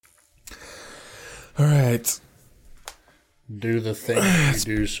All right. Do the thing that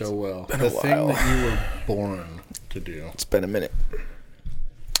you do so well. The thing that you were born to do. It's been a minute.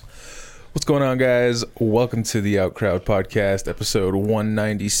 What's going on, guys? Welcome to the Outcrowd Podcast, episode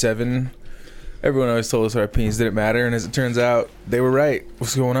 197. Everyone always told us our opinions didn't matter, and as it turns out, they were right.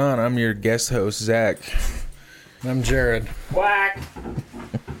 What's going on? I'm your guest host, Zack. I'm Jared. Quack!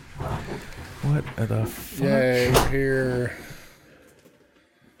 What the fuck? Yay, we're here.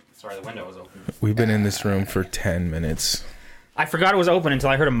 Sorry, the window was open. We've been in this room for 10 minutes. I forgot it was open until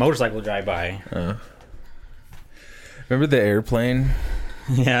I heard a motorcycle drive by. Remember the airplane?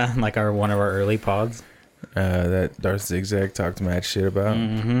 Yeah, like one of our early pods. That Darth Zigzag talked mad shit about?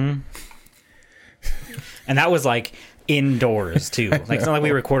 Mm-hmm. And that was like indoors too. Like it's not like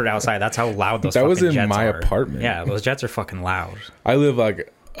we recorded outside. That's how loud those. That was in jets my are. apartment. Yeah, those jets are fucking loud. I live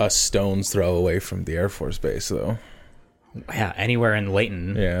like a stone's throw away from the Air Force Base, though. Yeah, anywhere in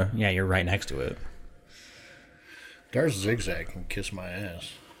Layton. Yeah. Yeah, you're right next to it. Darth Zigzag can kiss my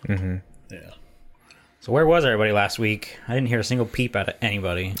ass. Mm-hmm. Yeah. So where was everybody last week? I didn't hear a single peep out of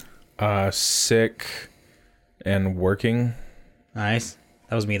anybody. Sick and working. Nice.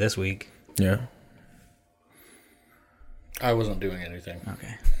 That was me this week. Yeah. I wasn't doing anything.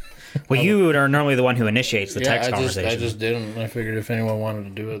 Okay. Well, you are normally the one who initiates the text conversation. I just didn't. I figured if anyone wanted to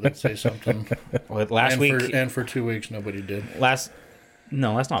do it, they'd say something. Well, last week... And for 2 weeks, nobody did.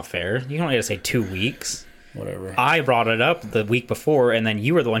 No, that's not fair. You don't need to say 2 weeks. Whatever. I brought it up the week before, and then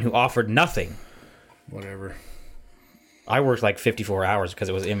you were the one who offered nothing. Whatever. I worked like 54 hours because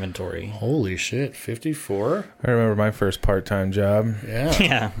it was inventory. Holy shit, 54? I remember my first part-time job. Yeah.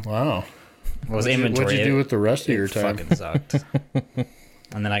 Yeah. Wow. It was inventory. What'd you do with the rest of your time? It fucking sucked.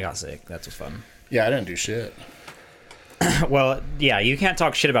 And then I got sick. That was fun. Yeah, I didn't do shit. Well, yeah, you can't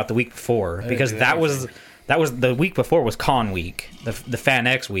talk shit about the week before because that was the week before was con week, the Fan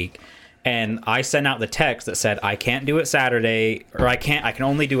X week. And I sent out the text that said I can't do it Saturday, or I can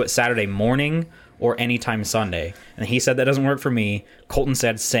only do it Saturday morning or anytime Sunday. And he said that doesn't work for me. Colton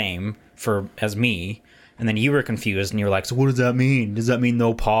said same as me. And then you were confused and you were like, so what does that mean? Does that mean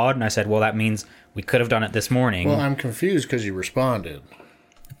no pod? And I said, well, that means we could have done it this morning. Well, I'm confused because you responded.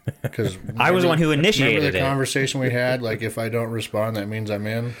 Because I was the one who initiated remember the it. conversation we had? Like, if I don't respond, that means I'm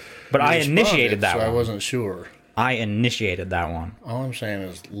in. But I initiated that so one. I wasn't sure. I initiated that one. All I'm saying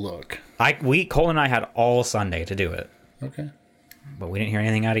is, look. Colton and I had all Sunday to do it. Okay. But we didn't hear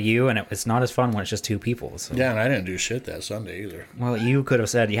anything out of you, and it's not as fun when it's just two people. So. Yeah, and I didn't do shit that Sunday either. Well, you could have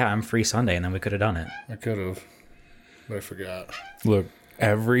said, yeah, I'm free Sunday, and then we could have done it. I could have, but I forgot. Look,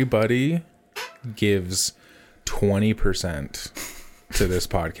 everybody gives 20% to this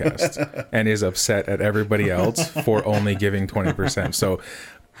podcast and is upset at everybody else for only giving 20%. So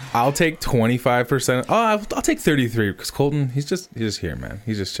I'll take 25%. Oh, I'll take 33 because Colton, he's just here, man.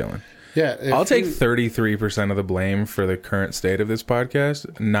 He's just chilling. Yeah, I'll take 33% of the blame for the current state of this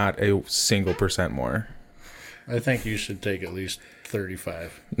podcast, not a single percent more. I think you should take at least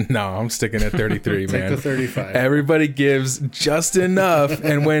 35. No, I'm sticking at 33, man. Take the 35. Everybody gives just enough,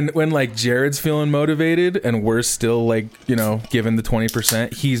 and when like Jared's feeling motivated and we're still like, giving the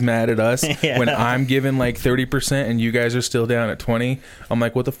 20%, he's mad at us. Yeah. When I'm giving like 30% and you guys are still down at 20, I'm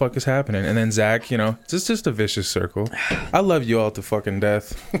like, what the fuck is happening? And then Zach, it's just a vicious circle. I love you all to fucking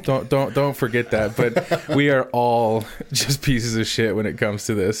death. Don't forget that. But we are all just pieces of shit when it comes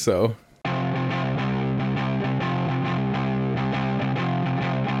to this. So.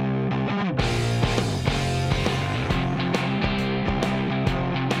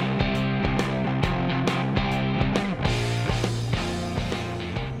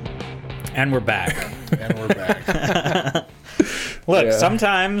 And we're back. Look,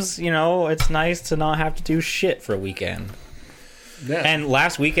 sometimes, it's nice to not have to do shit for a weekend. Yeah. And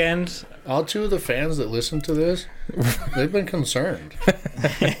last weekend... All two of the fans that listen to this, they've been concerned.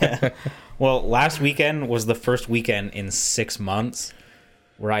 Yeah. Well, last weekend was the first weekend in 6 months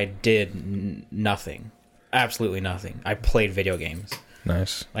where I did nothing. Absolutely nothing. I played video games.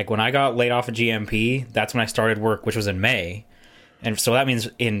 Nice. Like, when I got laid off at GMP, that's when I started work, which was in May. And so that means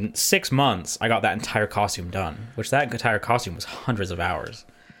in 6 months, I got that entire costume done, which that entire costume was hundreds of hours.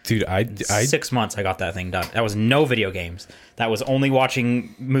 Dude, I 6 months, I got that thing done. That was no video games. That was only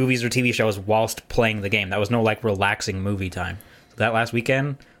watching movies or TV shows whilst playing the game. That was no, relaxing movie time. So that last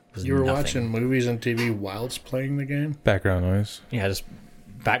weekend was You were nothing. watching movies and TV whilst playing the game? Background noise. Yeah, just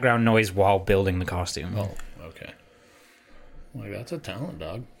background noise while building the costume. Oh, okay. Like, that's a talent,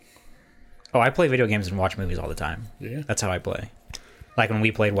 dog. Oh, I play video games and watch movies all the time. Yeah. That's how I play. Like when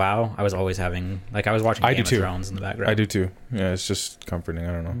we played WoW, I was always having, I was watching Game of Thrones in the background. I do too. Yeah, it's just comforting.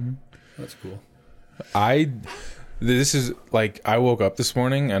 I don't know. Mm-hmm. That's cool. This is like, I woke up this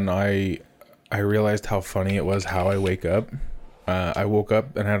morning and I I realized how funny it was how I wake up. I woke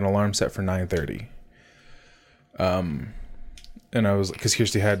up and had an alarm set for 9:30. And I was, because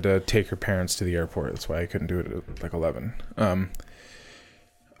Kirsty had to take her parents to the airport. That's why I couldn't do it at like 11.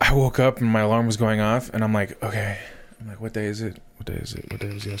 I woke up and my alarm was going off, and I'm like, okay. I'm like, what day is it? What day is it? What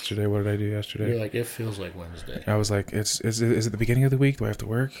day was yesterday? What did I do yesterday? You're like, it feels like Wednesday. I was like, is it the beginning of the week? Do I have to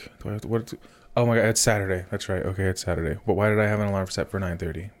work? Oh my God, it's Saturday. That's right. Okay, it's Saturday. But why did I have an alarm set for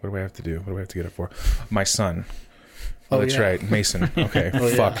 9:30? What do I have to do? What do I have to get up for? My son. Oh, that's right. Mason. Okay.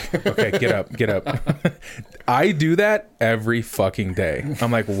 Fuck. Yeah. Okay. Get up. I do that every fucking day.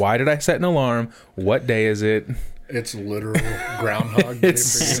 I'm like, why did I set an alarm? What day is it? It's literal Groundhog Day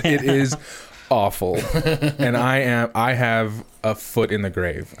for you. It is awful. And I have a foot in the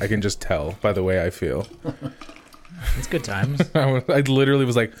grave. I can just tell by the way I feel. It's good times. I literally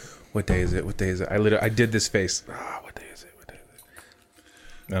was like, what day is it? What day is it? I did this face. What day is it? What day is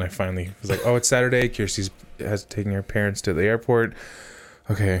it? And I finally was like, oh, it's Saturday. Kirsty's has taken her parents to the airport.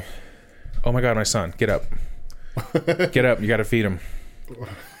 Okay. Oh my God, my son, get up. Get up. You got to feed him.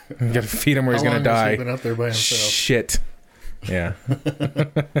 You got to feed him or he's going to die. Been up there by himself? Shit. Yeah.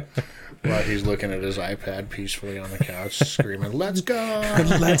 While he's looking at his iPad peacefully on the couch, screaming, "Let's go!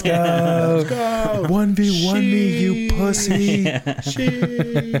 Let's go! Let's go! 1v1 me, you pussy!"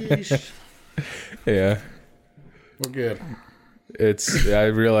 Sheesh. Yeah. We're good. I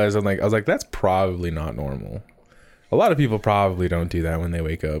realized I was like, that's probably not normal. A lot of people probably don't do that when they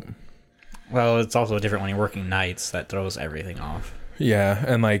wake up. Well, it's also different when you're working nights. That throws everything off. Yeah,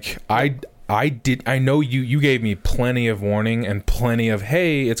 and like I know you gave me plenty of warning and plenty of,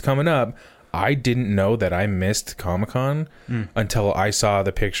 hey, it's coming up. I didn't know that I missed Comic-Con until I saw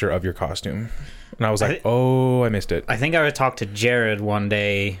the picture of your costume. And I was like, I missed it. I think I would talk to Jared one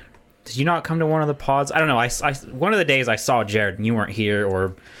day. Did you not come to one of the pods? I don't know. I one of the days I saw Jared and you weren't here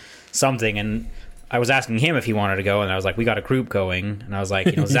or something, and I was asking him if he wanted to go, and I was like, we got a group going, and I was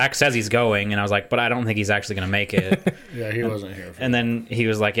like, Zach says he's going, and I was like, but I don't think he's actually going to make it. Yeah, he wasn't here. And then he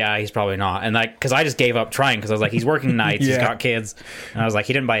was like, yeah, he's probably not. And like, because I just gave up trying, because I was like, he's working nights, he's got kids, and I was like,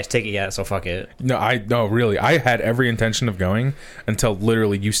 he didn't buy his ticket yet, so fuck it. No, really, I had every intention of going until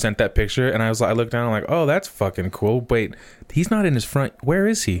literally you sent that picture, and I looked down, I'm like, oh, that's fucking cool. Wait, he's not in his front. Where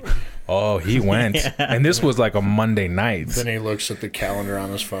is he? Oh, he went. Yeah. And this was like a Monday night. Then he looks at the calendar on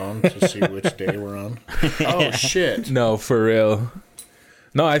his phone to see which day we're on. Oh, shit. No, for real.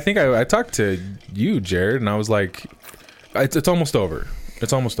 No, I think I talked to you, Jared, and I was like, it's almost over.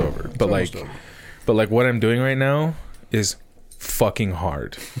 It's almost over. But what I'm doing right now is fucking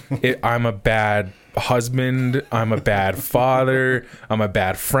hard. I'm a bad husband. I'm a bad father. I'm a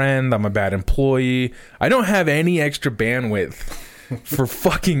bad friend. I'm a bad employee. I don't have any extra bandwidth for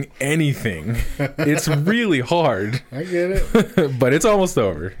fucking anything. It's really hard. I get it. But it's almost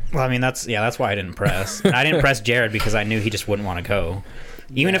over. Well, I mean, that's why I didn't press. I didn't press Jared because I knew he just wouldn't want to go.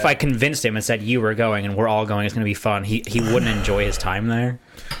 Even if I convinced him and said you were going and we're all going, it's going to be fun, he wouldn't enjoy his time there.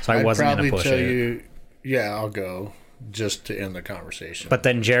 So I wasn't going to push it. I'd probably tell you, yeah, I'll go, just to end the conversation. But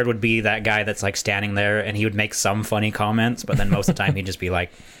then Jared would be that guy that's like standing there and he would make some funny comments, but then most of the time he'd just be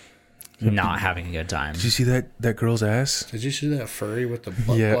like, not having a good time. Did you see that girl's ass? Did you see that furry with the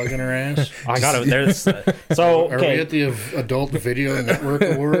butt plug in her ass? I got it. There's so are we at the Adult Video Network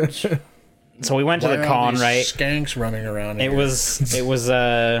Awards? So we went to the con, right? Skanks running around. It was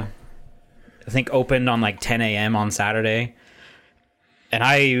I think opened on like 10 a.m. on Saturday, and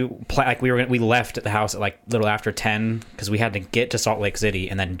we left at the house at like little after 10 because we had to get to Salt Lake City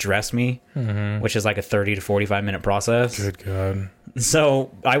and then dress me, which is like a 30 to 45 minute process. Good God.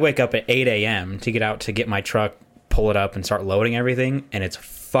 So I wake up at 8 a.m. to get out to get my truck, pull it up, and start loading everything, and it's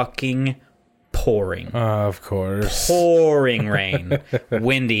fucking pouring. Of course. Pouring rain.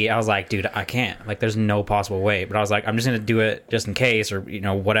 Windy. I was like, dude, I can't. Like, there's no possible way. But I was like, I'm just going to do it just in case or,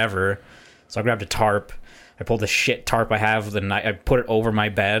 whatever. So I grabbed a tarp. I pulled the shit tarp I have the night. I put it over my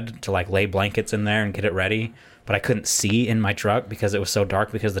bed to, like, lay blankets in there and get it ready. But I couldn't see in my truck because it was so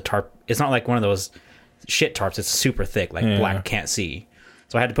dark because the tarp... It's not like one of those shit tarps. It's super thick, like black, can't see.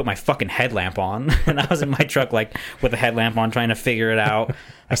 So I had to put my fucking headlamp on, and I was in my truck like with the headlamp on trying to figure it out.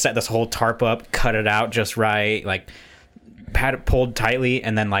 I set this whole tarp up, cut it out just right, like had it pulled tightly,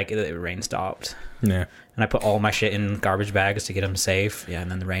 and then like the rain stopped. Yeah. And I put all my shit in garbage bags to get them safe. Yeah,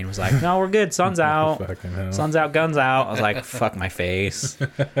 and then the rain was like, no, we're good. Sun's out. Sun's out, guns out. I was like, fuck my face.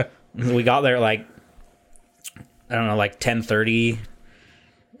 We got there like, I don't know, like 10:30.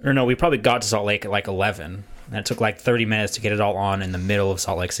 Or no, we probably got to Salt Lake at like 11. And it took like 30 minutes to get it all on in the middle of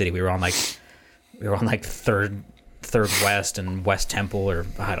Salt Lake City. We were on like third West and West Temple, or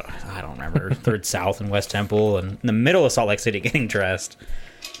I don't remember, third South and West Temple, and in the middle of Salt Lake City getting dressed.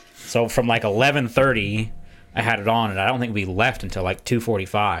 So from like 11:30, I had it on, and I don't think we left until like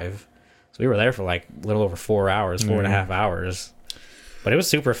 2:45. So we were there for like a little over 4 hours, 4.5 hours. But it was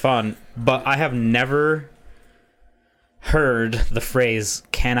super fun. But I have never heard the phrase,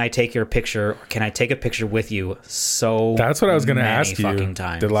 "Can I take your picture?" or "Can I take a picture with you?" That's what I was going to ask you.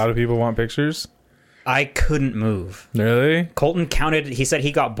 Times. Did a lot of people want pictures? I couldn't move. Really? Colton counted. He said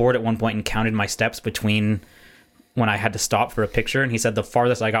he got bored at one point and counted my steps between when I had to stop for a picture, and he said the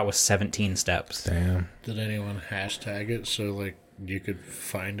farthest I got was 17 steps. Damn. Did anyone hashtag it so like you could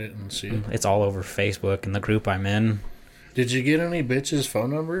find it and see it? It's all over Facebook and the group I'm in. Did you get any bitches' phone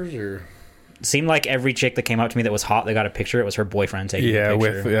numbers or? It seemed like every chick that came up to me that was hot, that got a picture, it was her boyfriend taking a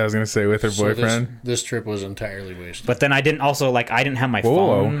picture. I was gonna say with her boyfriend. This trip was entirely wasted. But then I didn't have my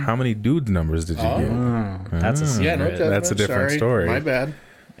phone. How many dude numbers did you get? That's a secret. Yeah, no judgment. That's a different story. My bad.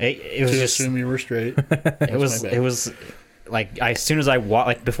 It was To just assume you were straight. it was like as soon as I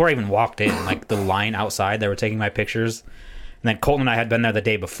like before I even walked in, like the line outside, they were taking my pictures, and then Colton and I had been there the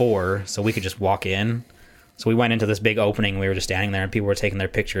day before, so we could just walk in. So we went into this big opening. We were just standing there, and people were taking their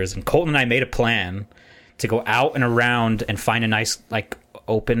pictures. And Colton and I made a plan to go out and around and find a nice like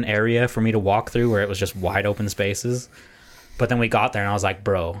open area for me to walk through where it was just wide open spaces. But then we got there, and I was like,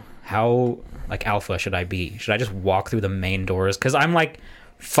 bro, how like alpha should I be? Should I just walk through the main doors? Because I'm like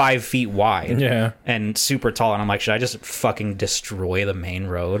 5 feet wide and super tall, and I'm like, should I just fucking destroy the main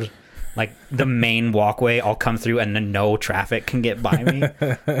road? Like the main walkway, I'll come through and then no traffic can get by me.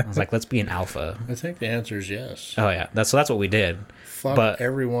 I was like, let's be an alpha. I think the answer is yes. Oh yeah, that's what we did. Fuck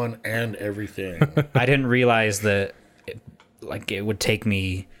everyone and everything. I didn't realize that it would take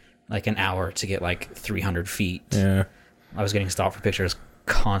me like an hour to get like 300 feet. Yeah, I was getting stopped for pictures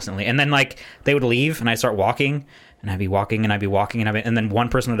constantly, and then like they would leave and I'd start walking. And I'd be walking, and then one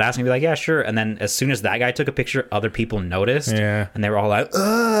person would ask me, be like, "Yeah, sure." And then as soon as that guy took a picture, other people noticed, and they were all like,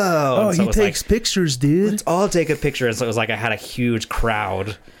 "Oh, so he takes pictures, dude. Let's all take a picture." And so it was like I had a huge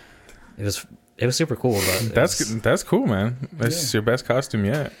crowd. It was super cool. But that's cool, man. That's your best costume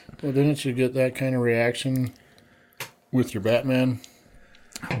yet. Well, didn't you get that kind of reaction with your Batman?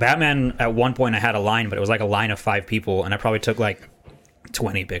 Batman, at one point, I had a line, but it was like a line of 5 people, and I probably took like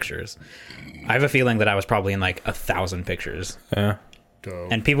 20 pictures. I have a feeling that I was probably in like 1,000 pictures. Yeah.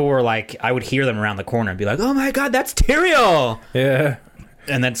 Dope. And people were like, I would hear them around the corner and be like, "Oh my God, that's Tyrael!" Yeah.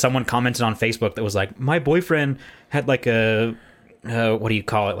 And then someone commented on Facebook that was like, "My boyfriend had like a, what do you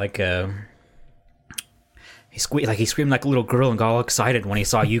call it? Like he screamed like a little girl and got all excited when he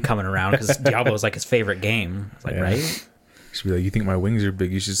saw you coming around because Diablo was like his favorite game." It's like, right? You should be like, "You think my wings are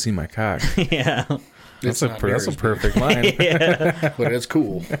big? You should see my cock." Yeah. That's a perfect line. Yeah. But it's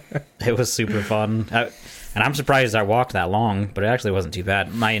cool. It was super fun. And I'm surprised I walked that long, but it actually wasn't too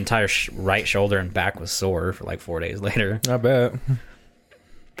bad. My entire right shoulder and back was sore for like 4 days later. I bet.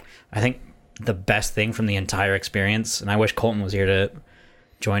 I think the best thing from the entire experience, and I wish Colton was here to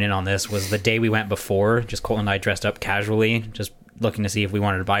join in on this, was the day we went before. Just Colton and I dressed up casually, just looking to see if we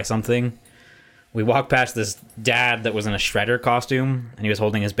wanted to buy something. We walked past this dad that was in a Shredder costume, and he was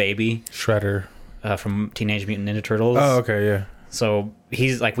holding his baby. Shredder. From Teenage Mutant Ninja Turtles. Oh, okay, yeah. So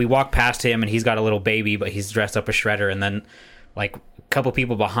he's like, we walk past him and he's got a little baby, but he's dressed up as Shredder. And then like a couple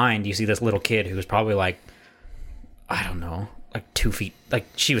people behind, you see this little kid who was probably like, I don't know, like 2 feet. Like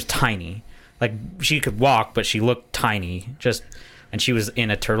she was tiny. Like she could walk, but she looked tiny. And she was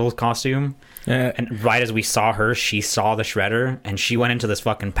in a turtle costume. Yeah. And right as we saw her, she saw the Shredder and she went into this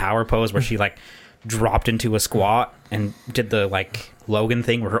fucking power pose where she like dropped into a squat and did the like Logan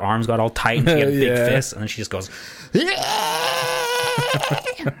thing where her arms got all tight and she had a big fist, and then she just goes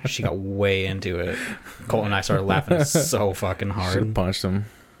she got way into it. Colton and I started laughing so fucking hard. Should've punched him.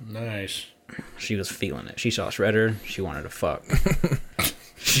 Nice. She was feeling it. She saw Shredder, she wanted to fuck.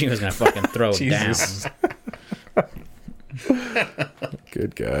 She was gonna fucking throw it down.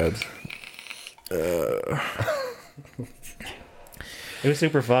 Good God. It was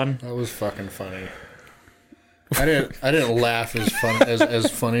super fun. That was fucking funny. I didn't laugh as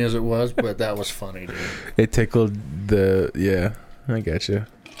funny as it was, but that was funny, dude. It tickled I get you.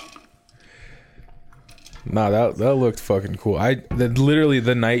 No, that looked fucking cool. Literally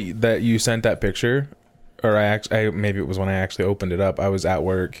the night that you sent that picture, or maybe it was when I actually opened it up. I was at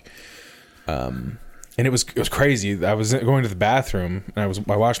work, and it was crazy. I was going to the bathroom, and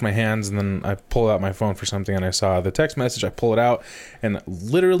I washed my hands, and then I pulled out my phone for something, and I saw the text message. I pull it out, and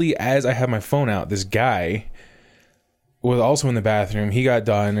literally as I have my phone out, this guy was also in the bathroom. He got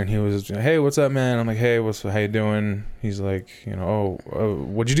done, and he was, "Hey, what's up, man?" I'm like, "Hey, how you doing?" He's like,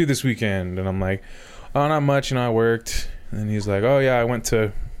 "What'd you do this weekend?" And I'm like, "Oh, not much. I worked." And he's like, "Oh yeah, I went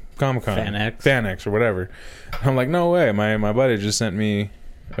to Comic-Con, FanX or whatever." I'm like, "No way, my buddy just sent me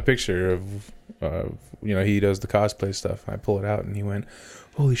a picture of he does the cosplay stuff. I pull it out and he went,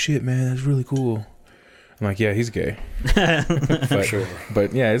 "Holy shit, man, that's really cool." I'm like, "Yeah, he's gay." But, sure.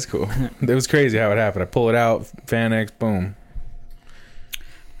 But yeah, it's cool. It was crazy how it happened. I pull it out, Fan X, boom.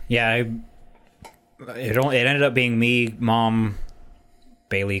 Yeah, it ended up being me, Mom,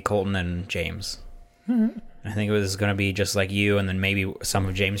 Bailey, Colton, and James. Mm-hmm. I think it was going to be just like you and then maybe some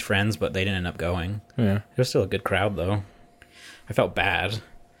of James' friends, but they didn't end up going. Yeah. It was still a good crowd, though. I felt bad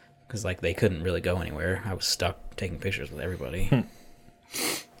because like they couldn't really go anywhere. I was stuck taking pictures with everybody.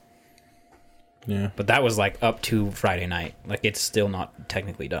 Yeah. But that was like up to Friday night. Like it's still not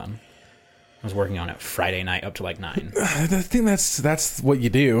technically done. I was working on it Friday night up to like 9. I think that's what you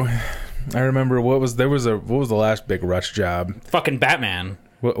do. I remember what was the last big rush job? Fucking Batman.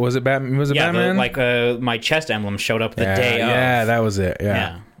 What was it? Batman? Was it Batman? My chest emblem showed up the day of. Yeah, that was it.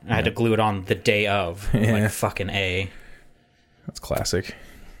 Yeah. I had to glue it on the day of. Like fucking A. That's classic.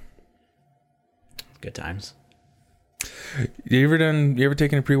 Good times. You ever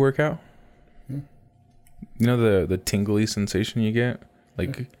taken a pre-workout? You know the tingly sensation you get?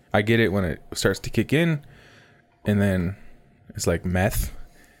 Like I get it when it starts to kick in, and then it's like meth,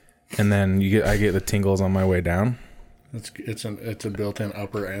 and then I get the tingles on my way down. It's a built-in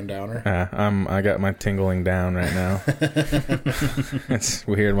upper and downer. I got my tingling down right now. It's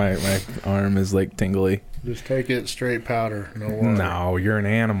weird. My arm is like tingly. Just take it straight powder. No water. No, you're an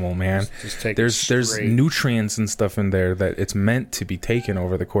animal, man. Just take there's nutrients and stuff in there that it's meant to be taken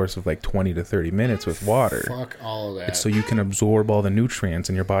over the course of like 20 to 30 minutes with water. Fuck all of that. It's so you can absorb all the nutrients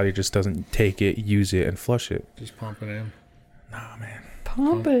and your body just doesn't take it, use it, and flush it. Just pump it in. Nah, man.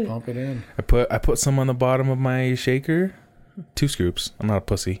 Pump it in. I put some on the bottom of my shaker. 2 scoops. I'm not a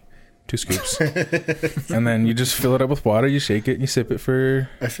pussy. 2 scoops. And then you just fill it up with water, you shake it, and you sip it for...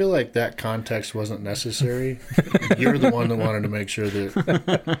 I feel like that context wasn't necessary. You're the one that wanted to make sure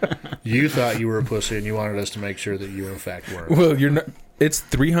that you thought you were a pussy and you wanted us to make sure that you in fact weren't. Well, you're not... It's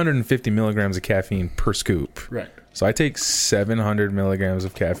 350 milligrams of caffeine per scoop. Right. So I take 700 milligrams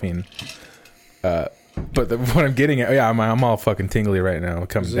of caffeine. But what I'm getting at, I'm all fucking tingly right now.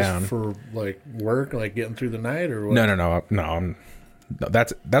 Coming Is this down for like work, like getting through the night, or what? No.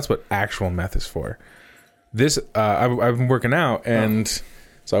 That's what actual meth is for. This I've been working out, and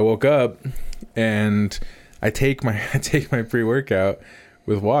so I woke up and I take my pre-workout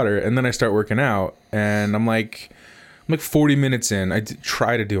with water, and then I start working out, and I'm like 40 minutes in. I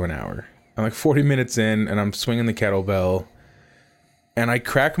try to do an hour. I'm like 40 minutes in, and I'm swinging the kettlebell, and I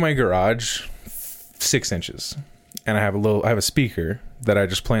crack my garage 6 inches, and I have a speaker that I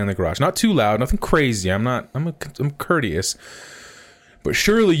just play in the garage. Not too loud, nothing crazy. I'm courteous, but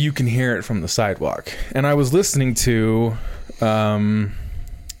surely you can hear it from the sidewalk. And I was listening to, listening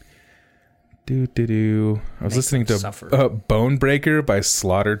to Bone Breaker by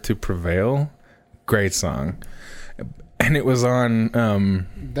Slaughter to Prevail. Great song, and it was on.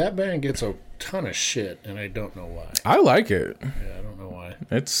 That band gets a ton of shit, and I don't know why. I like it. Yeah, I don't know why.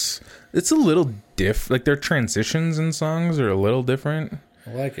 It's a little like their transitions in songs are a little different.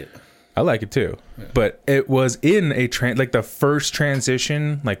 I like it. I like it too. Yeah. But it was in like the first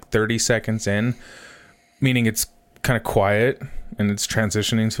transition, like 30 seconds in, meaning it's kind of quiet and it's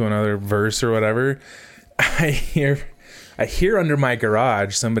transitioning to another verse or whatever. I hear under my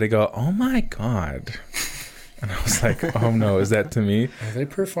garage somebody go, "Oh my God." And I was like, "Oh no, is that to me?" Are they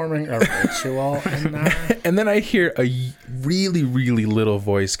performing a ritual in that? And then I hear a really, really little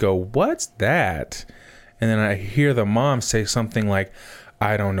voice go, "What's that?" And then I hear the mom say something like,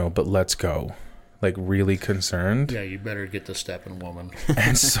 "I don't know, but let's go." Like really concerned. Yeah, you better get the stepping woman.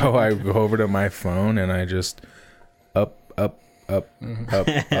 And so I go over to my phone and I just up, up,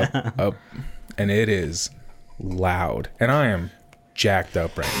 and it is loud. And I am jacked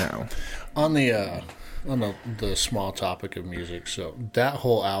up right now. On the small topic of music, so that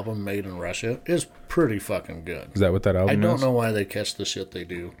whole album, Made in Russia, is pretty fucking good. Is that what that album is? I don't know why they catch the shit they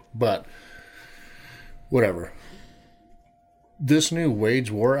do, but whatever. This new Wage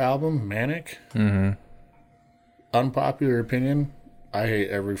War album, Manic, unpopular opinion, I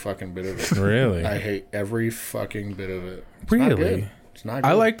hate every fucking bit of it. Really? I hate every fucking bit of it. It's really? Not good. It's not good.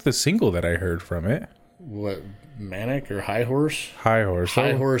 I liked the single that I heard from it. What, Manic or High Horse? High Horse.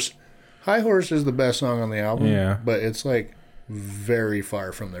 High Horse. High Horse is the best song on the album. Yeah. But it's like very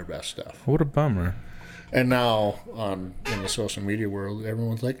far from their best stuff. What a bummer. And now in the social media world,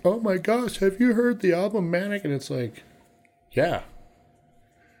 everyone's like, "Oh my gosh, have you heard the album Manic?" And it's like, yeah,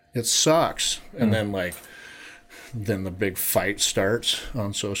 it sucks. And then the big fight starts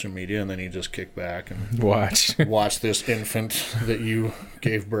on social media, and then you just kick back and watch this infant that you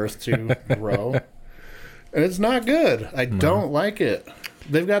gave birth to grow. And it's not good. I don't like it.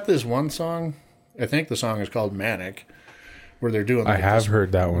 They've got this one song. I think the song is called Manic, where they're doing. I have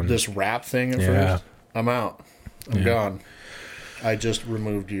heard that one. This rap thing at first. I'm out. I'm gone. I just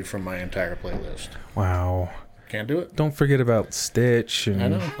removed you from my entire playlist. Wow. Can't do it. Don't forget about Stitch. And I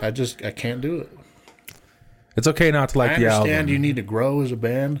know. I can't do it. It's okay not to like the album. I understand you need to grow as a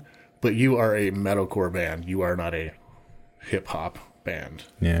band, but you are a metalcore band. You are not a hip hop band.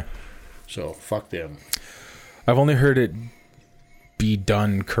 Yeah. So fuck them. I've only heard it be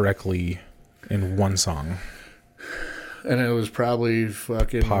done correctly in one song. And it was probably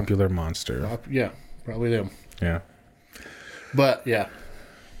fucking Popular Monster. Yeah, probably them. Yeah. But yeah.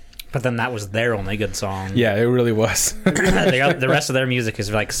 But then that was their only good song. Yeah, it really was. The rest of their music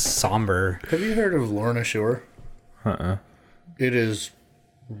is like somber. Have you heard of Lorna Shore? It is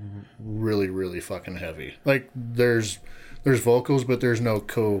really, really fucking heavy. Like there's vocals, but there's no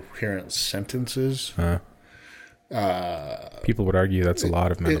coherent sentences. People would argue that's a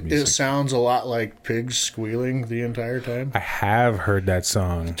lot of metal music. It sounds a lot like pigs squealing the entire time. I have heard that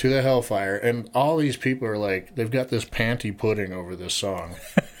song. To the Hellfire. And all these people are like, they've got this panty pudding over this song.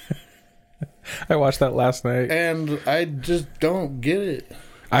 I watched that last night. And I just don't get it.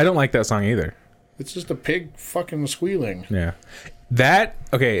 I don't like that song either. It's just a pig fucking squealing. Yeah.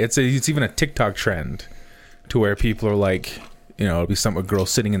 It's even a TikTok trend to where people are like, it'll be some girl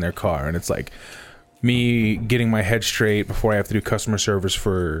sitting in their car and it's like, me getting my head straight before I have to do customer service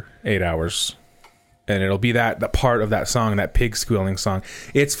for 8 hours. And it'll be that part of that song, that pig squealing song.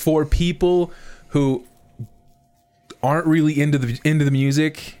 It's for people who aren't really into the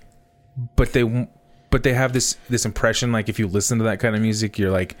music, but they have this impression like if you listen to that kind of music, you're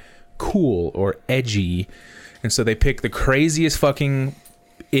like cool or edgy. And so they pick the craziest fucking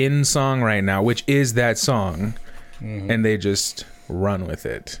in song right now, which is that song, and they just run with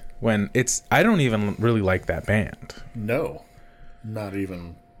it. When I don't even really like that band. No, not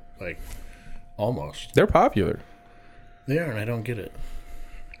even like almost. They're popular. They are, and I don't get it.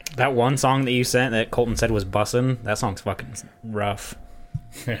 That one song that you sent that Colton said was bussin', that song's fucking rough.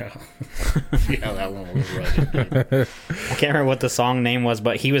 Yeah. Yeah, that one was rough. I can't remember what the song name was,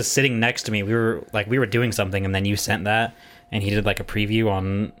 but he was sitting next to me. We were doing something, and then you sent that, and he did like a preview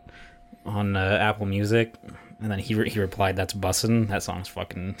on Apple Music. And then he replied, "That's bussin'. That song's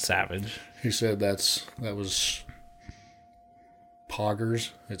fucking savage." He said that was poggers.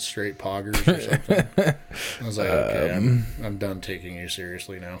 It's straight poggers or something. I was like, okay, I'm done taking you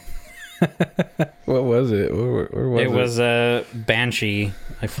seriously now. What was it? Where was it? It was Banshee.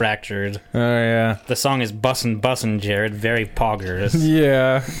 I fractured. Oh yeah. The song is bussin', Jared. Very poggers.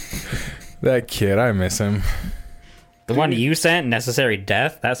 Yeah. That kid, I miss him. The one you sent, Necessary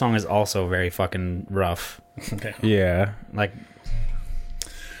Death, that song is also very fucking rough. Yeah. Like,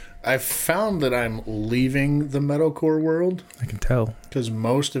 I've found that I'm leaving the metalcore world. I can tell. Because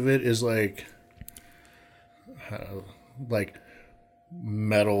most of it is like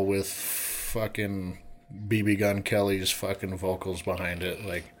metal with fucking BB Gun Kelly's fucking vocals behind it.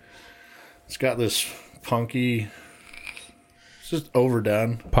 Like, it's got this punky... It's just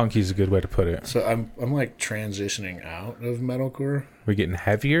overdone. Punky's a good way to put it. So I'm like transitioning out of metalcore. We're getting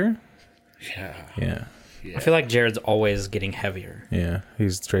heavier? Yeah. I feel like Jared's always getting heavier. Yeah,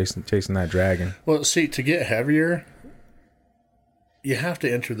 he's chasing that dragon. Well, see, to get heavier, you have to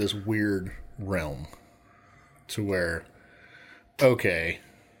enter this weird realm to where, okay,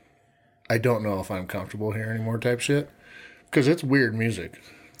 I don't know if I'm comfortable here anymore type shit. Because it's weird music.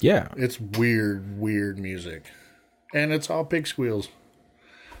 Yeah. It's weird music. And it's all pig squeals.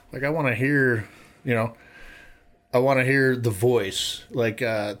 Like, I want to hear, I want to hear the voice. Like,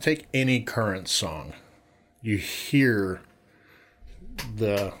 take any current song. You hear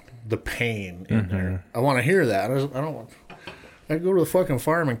the pain in there. I want to hear that. I go to the fucking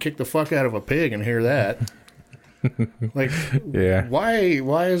farm and kick the fuck out of a pig and hear that. Like, yeah.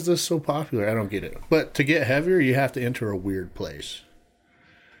 Why is this so popular? I don't get it. But to get heavier, you have to enter a weird place.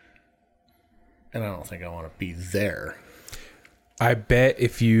 And I don't think I want to be there. I bet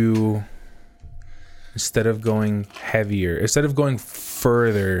if you, instead of going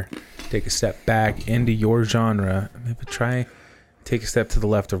further, take a step back into your genre, maybe take a step to the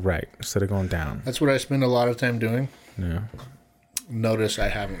left or right instead of going down. That's what I spend a lot of time doing. Yeah. Notice I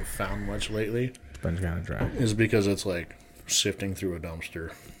haven't found much lately. It's been kind of dry. Is because it's like sifting through a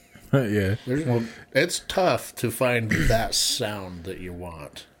dumpster. Yeah. It's tough to find that sound that you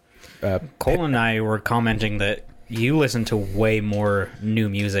want. Cole and I were commenting that you listen to way more new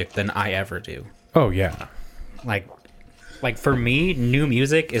music than I ever do. Oh, yeah. Like for me, new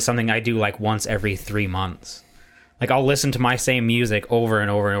music is something I do like once every 3 months. Like, I'll listen to my same music over and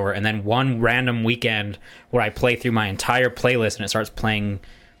over and over, and then one random weekend where I play through my entire playlist and it starts playing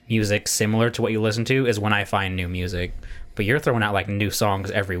music similar to what you listen to is when I find new music. But you're throwing out, like, new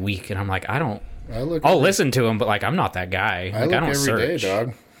songs every week, and I'm like, I'll listen to them, but, like, I'm not that guy. Like, I don't every search. day,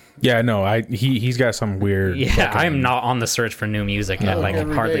 dog. Yeah, no, he's got some weird. Yeah, I am not on the search for new music at, like,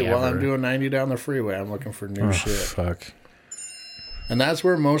 hardly ever. While I'm doing 90 down the freeway, I'm looking for new shit. Fuck. And that's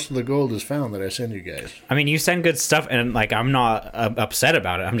where most of the gold is found that I send you guys. I mean, you send good stuff, and, like, I'm not upset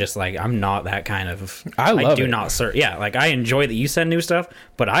about it. I'm just like, I'm not that kind of. I do not search. Yeah, like, I enjoy that you send new stuff,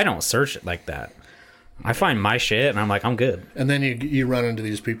 but I don't search it like that. I find my shit, and I'm like, I'm good. And then you run into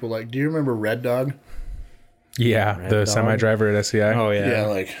these people like, do you remember Red Dog? Yeah, the semi-driver at SCI. Oh yeah, yeah,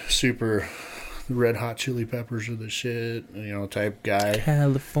 like super Red Hot Chili Peppers are the shit, you know, type guy.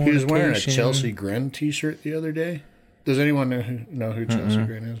 California. He was wearing a Chelsea Grin T-shirt the other day. Does anyone know who Chelsea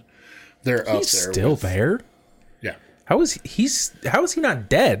Grin is? They're up there. He's still there. Yeah. How is he not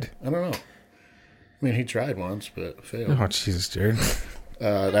dead? I don't know. I mean, he tried once, but failed. Oh Jesus, Jared.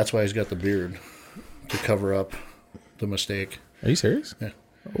 That's why he's got the beard to cover up the mistake. Are you serious? Yeah.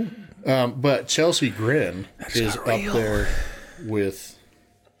 Oh. But Chelsea Grin is up there with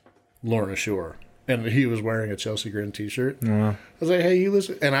Lorna Shore. And he was wearing a Chelsea Grin T-shirt. I was like, hey, you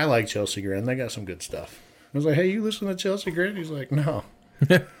listen. And I like Chelsea Grin. They got some good stuff. I was like, hey, you listen to Chelsea Grin? He's like, no.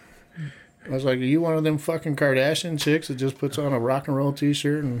 I was like, are you one of them fucking Kardashian chicks that just puts on a rock and roll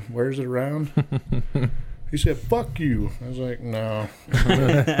T-shirt and wears it around? He said, fuck you. I was like, no.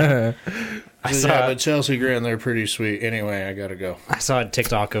 But Chelsea Grin, they're pretty sweet. Anyway, I gotta go. I saw a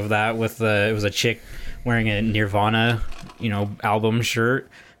TikTok of that with it was a chick wearing a Nirvana, album shirt,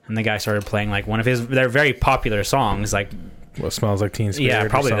 and the guy started playing like one of their very popular songs, like What Smells Like Teen Spirit. Yeah,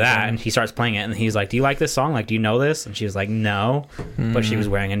 probably that. And he starts playing it, and he's like, do you like this song? Like, do you know this? And she was like, no. But she was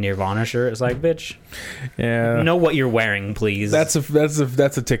wearing a Nirvana shirt. It's like, bitch. Yeah. Know what you're wearing, please. That's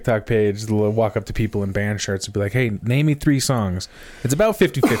a TikTok page. They'll walk up to people in band shirts and be like, hey, name me 3 songs. It's about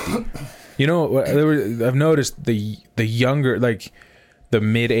 50-50. I've noticed the younger, like the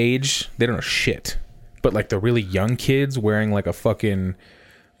mid-age, they don't know shit. But like the really young kids wearing like a fucking...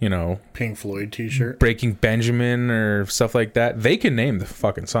 Pink Floyd T-shirt, Breaking Benjamin or stuff like that. They can name the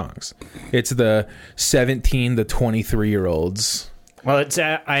fucking songs. It's the 17 to 23-year-olds. Well, it's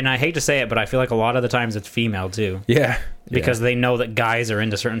and I hate to say it, but I feel like a lot of the times it's female too. Yeah, because they know that guys are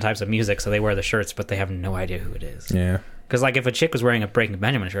into certain types of music, so they wear the shirts, but they have no idea who it is. Yeah, because like if a chick was wearing a Breaking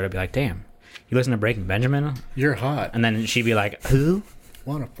Benjamin shirt, I'd be like, damn, you listen to Breaking Benjamin? You're hot. And then she'd be like, who?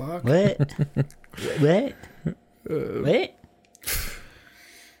 Wanna fuck? What? What? What?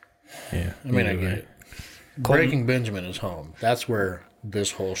 Yeah, I mean, I get it. Breaking Benjamin is home. That's where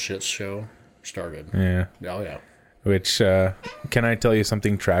this whole shit show started. Yeah. Oh, yeah. Which, can I tell you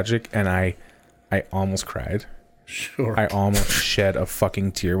something tragic? And I almost cried. Sure. I almost shed a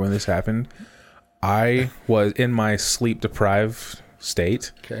fucking tear when this happened. I was in my sleep-deprived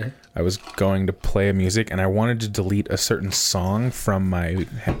state. Okay. I was going to play a music, and I wanted to delete a certain song from my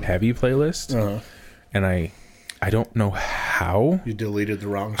heavy playlist. Uh-huh. And I don't know how. You deleted the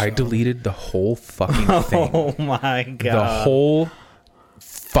wrong song. I deleted the whole fucking thing. Oh my god. The whole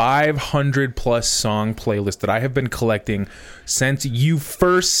 500 plus song playlist that I have been collecting since you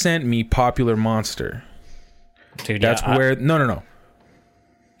first sent me Popular Monster. Dude, that's where no.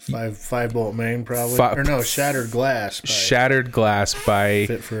 5 Bolt Main probably. Shattered Glass. Shattered Glass by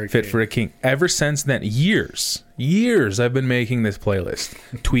Fit for a King. Ever since then, years I've been making this playlist,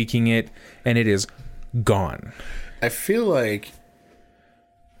 tweaking it, and it is gone. I feel like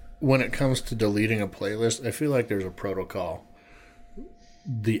when it comes to deleting a playlist, I feel like there's a protocol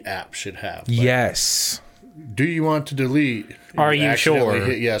the app should have. Like, yes. Do you want to delete? Are you sure?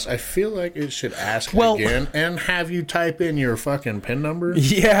 Hit yes. I feel like it should ask again and have you type in your fucking PIN number.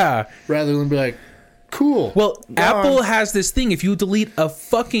 Yeah. Rather than be like, cool. Well, Apple has this thing. If you delete a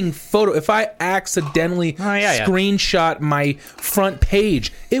fucking photo, if I accidentally screenshot my front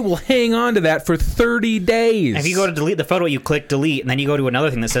page, it will hang on to that for 30 days. If you go to delete the photo, you click delete, and then you go to another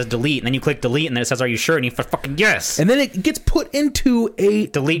thing that says delete, and then you click delete, and then it says, are you sure? And you fucking yes. And then it gets put into a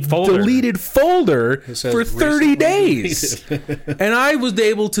deleted folder for 30 days. And I was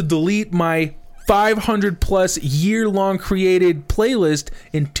able to delete my 500 plus year-long created playlist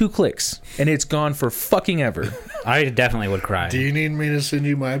in 2 clicks, and it's gone for fucking ever. I definitely would cry. Do you need me to send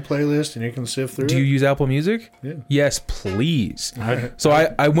you my playlist and you can sift through it? Do you use Apple Music? Yeah. Yes, please. So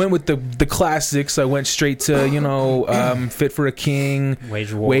I went with the classics. I went straight to Fit for a King,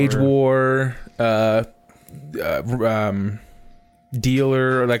 Wage War.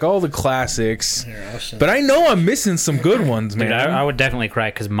 Dealer, like all the classics. Here, But I know I'm missing some good ones, man. Dude, I would definitely cry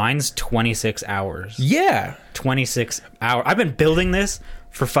because mine's 26 hours. Yeah. 26 hours. I've been building this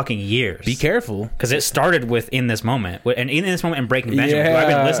for fucking years. Be careful. Because it started with In This Moment. And In This Moment and Breaking Benjamin, who I've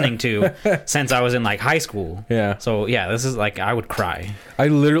been listening to since I was in like high school. Yeah. So yeah, this is like, I would cry. I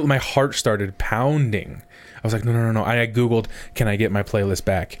literally, my heart started pounding. I was like, no. I Googled, can I get my playlist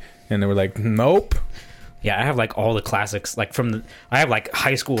back? And they were like, nope. Yeah, I have like all the classics, like I have like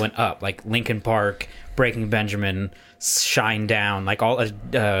high school and up, like Linkin Park, Breaking Benjamin, Shine Down, like all,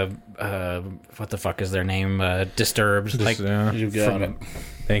 what the fuck is their name? Disturbed. Like, You got it.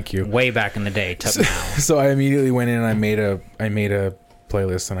 Thank you. Way back in the day to now. So I immediately went in and I made a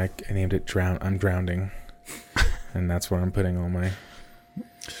playlist and I named it I'm Drowning. And that's where I'm putting all my...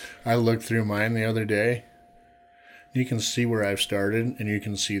 I looked through mine the other day. You can see where I've started, and you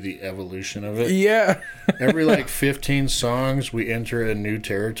can see the evolution of it. Yeah. Every, 15 songs, we enter a new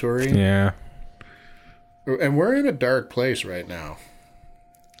territory. Yeah. And we're in a dark place right now.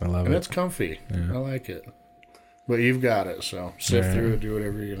 I love And it. it's comfy. Yeah. I like it. But you've got it, so sift through it, do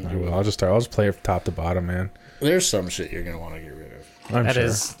whatever you're going to do. I'll just play it from top to bottom, man. There's some shit you're going to want to get rid of. I'm sure.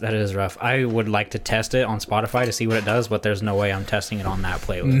 That is rough. I would like to test it on Spotify to see what it does, but there's no way I'm testing it on that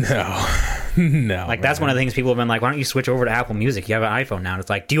playlist. No. Like, that's one of the things people have been like, why don't you switch over to Apple Music? You have an iPhone now. And it's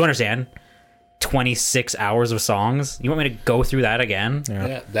like, do you understand? 26 hours of songs? You want me to go through that again?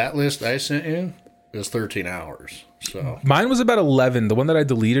 Yeah, that list I sent you is 13 hours. So Mine was about 11. The one that I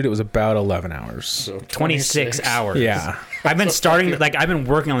deleted, it was about 11 hours. So 26 hours. Yeah. I've been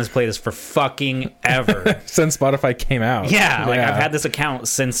working on this playlist for fucking ever. Since Spotify came out. Yeah, I've had this account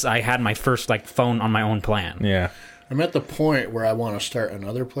since I had my first phone on my own plan. Yeah. I'm at the point where I want to start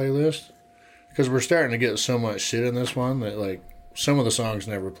another playlist because we're starting to get so much shit in this one that some of the songs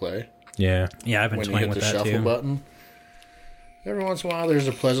never play. Yeah. Yeah, I've been When you toying hit with the that shuffle too. button, every once in a while there's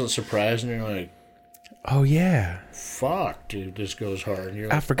a pleasant surprise, and you're like, Oh, yeah. "Fuck, dude, this goes hard." And you're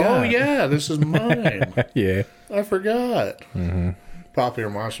like, I forgot. "Oh yeah, this is mine." Yeah. I forgot. Mm-hmm. Popular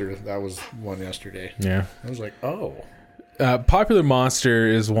Monster. That was one yesterday. Yeah. I was like, "Oh." Popular Monster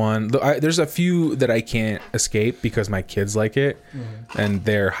is one. There's a few that I can't escape because my kids like it, and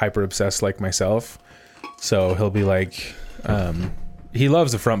they're hyper obsessed like myself. So he'll be like, he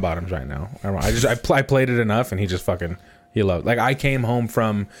loves the front bottoms right now. I played it enough, and he loved. Like, I came home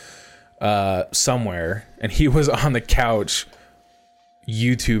from somewhere, and he was on the couch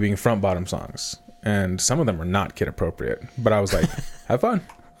YouTubing front bottom songs, and some of them were not kid appropriate. But I was like, have fun.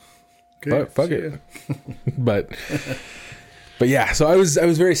 Good. Fuck it. But yeah, so I was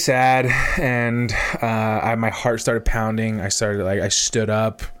very sad, and my heart started pounding. I stood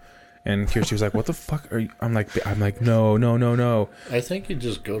up, and Kirsty was like, "What the fuck are you?" I'm like, no. I think you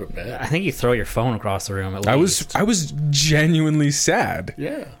just go to bed. I think you throw your phone across the room at I least. was genuinely sad.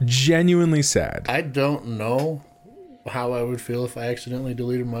 Yeah. Genuinely sad. I don't know how I would feel if I accidentally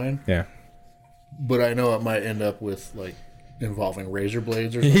deleted mine, Yeah. but I know it might end up with involving razor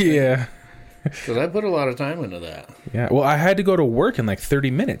blades or something. Yeah. Because I put a lot of time into that. Yeah. Well, I had to go to work in 30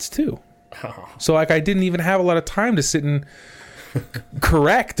 minutes too. So I didn't even have a lot of time to sit and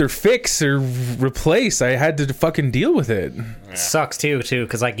correct or fix or replace. I had to fucking deal with it. It sucks too,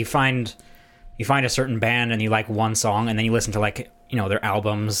 because you find a certain band and you like one song, and then you listen to their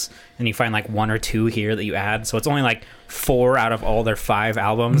albums, and you find one or two here that you add. So it's only 4 out of all their 5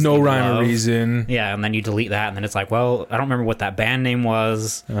 albums. No rhyme or reason. Yeah, and then you delete that, and then it's like, well, I don't remember what that band name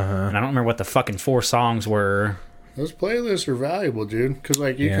was, and I don't remember what the fucking 4 songs were. Those playlists are valuable, dude. Because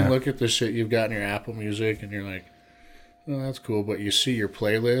you can look at the shit you've got in your Apple Music, and you're like, "Oh, that's cool," but you see your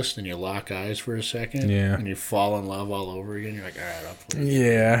playlist and you lock eyes for a second, and you fall in love all over again. You're like, "All right, I'll play."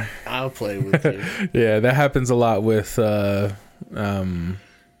 Yeah, I'll play with you. Yeah, that happens a lot with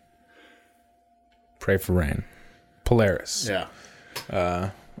Pray for Rain, Polaris. Yeah,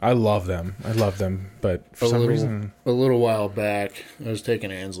 I love them, but for some reason, a little while back, I was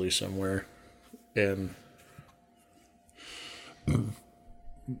taking Ansley somewhere, and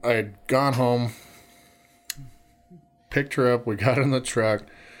I had gone home, picked her up, we got in the truck,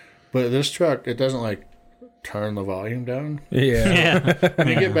 but this truck, it doesn't turn the volume down. yeah, When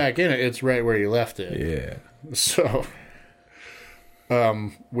you get back in it, it's right where you left it. yeah. So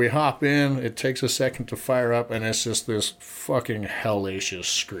we hop in, it takes a second to fire up, and it's just this fucking hellacious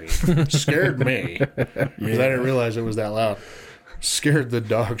scream. Scared me, because I didn't realize it was that loud. Scared the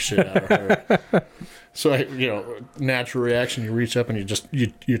dog shit out of her. So, natural reaction, you reach up and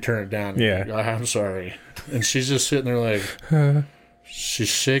you turn it down. Yeah. Like, "I'm sorry." And she's just sitting there She's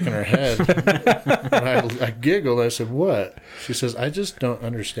shaking her head. And I giggled. I said, what? She says, I just don't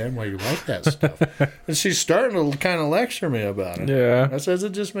understand why you like that stuff. And she's starting to kind of lecture me about it. Yeah. I says,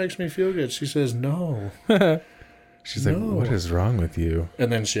 it just makes me feel good. She says, no. She's like, what is wrong with you? And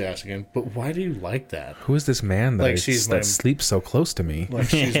then she asks again, but why do you like that? Who is this man that, that sleeps so close to me? Like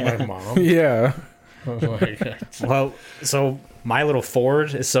she's my mom? Yeah. I was like, Well, so my little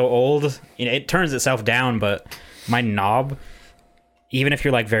Ford is so old, it turns itself down, but my knob, even if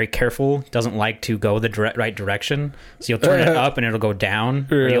you're like very careful, doesn't like to go the right direction. So you'll turn it up and it'll go down,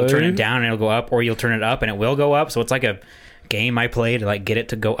 or you'll turn it down and it'll go up, or you'll turn it up and it will go up. So it's like a game I play to like get it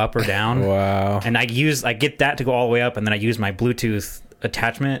to go up or down. Wow. And I get that to go all the way up, and then I use my Bluetooth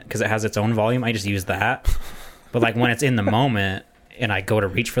attachment because it has its own volume. I just use that. But like when it's in the moment and I go to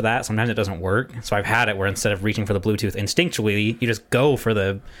reach for that, sometimes it doesn't work. So I've had it where instead of reaching for the Bluetooth instinctually, you just go for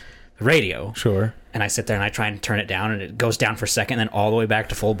the radio. Sure. And I sit there and I try and turn it down, and it goes down for a second, and then all the way back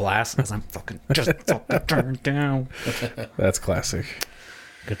to full blast as I'm fucking just fucking turn it down. That's classic.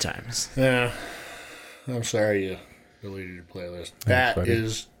 Good times. Yeah. I'm sorry you deleted your playlist. That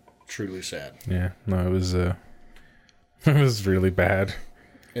is truly sad. Yeah. No, it was it was really bad.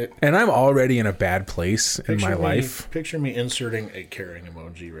 And I'm already in a bad place in my life. Picture me inserting a caring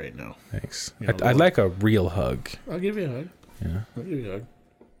emoji right now. Thanks. You know, I'd like a real hug. I'll give you a hug. Yeah. I'll give you a hug.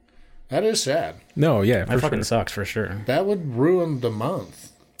 That is sad. No, yeah, That fucking sucks for sure. That would ruin the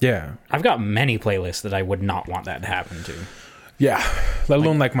month. Yeah. I've got many playlists that I would not want that to happen to. Yeah. Let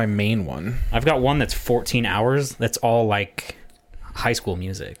alone like my main one. I've got one that's 14 hours that's all like high school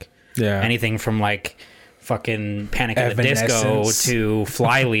music. Yeah. Anything from like fucking Panic at the Disco to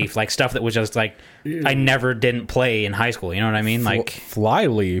Flyleaf, like stuff that was just like I never didn't play in high school. You know what I mean? Like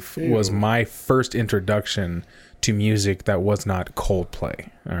Flyleaf was my first introduction to music that was not Coldplay.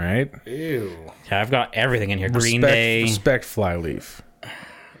 All right. Ew. Yeah, I've got everything in here. Green Day. Respect Flyleaf.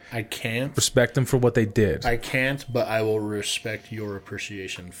 I can't. Respect them for what they did. I can't, but I will respect your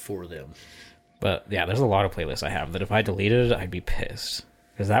appreciation for them. But yeah, there's a lot of playlists I have that if I deleted it, I'd be pissed.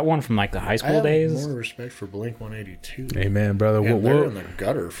 Because that one from like the high school days. I have more respect for Blink 182. Amen, brother. Yeah, they're in the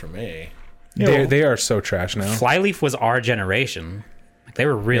gutter for me. They are so trash now. Flyleaf was our generation. Like they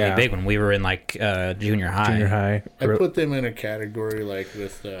were really big when we were in like junior high. I put them in a category like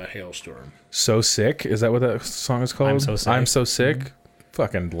with Hailstorm. So Sick? Is that what that song is called? I'm So Sick. Mm-hmm.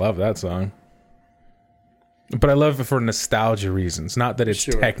 Fucking love that song. But I love it for nostalgia reasons, not that it's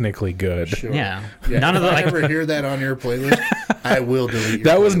technically good. Sure. Yeah. None of the I ever hear that on your playlist, I will delete your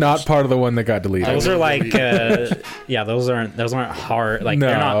That playlist. was not part of the one that got deleted. Those are like those aren't hard, like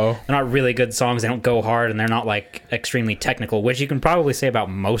they're not really good songs. They don't go hard, and they're not like extremely technical, which you can probably say about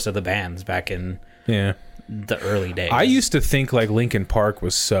most of the bands back in the early days. I used to think like Linkin Park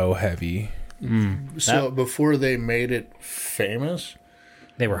was so heavy. So before they made it famous,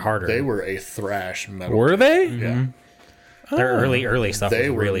 they were harder. They were a thrash metal. Were they? Yeah. Their early stuff They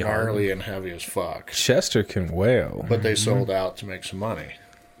was were really gnarly hard. and heavy as fuck. Chester can wail. But they sold out to make some money.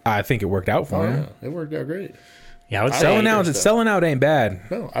 I think it worked out for him. Yeah, it worked out great. Yeah, I would say selling out ain't bad.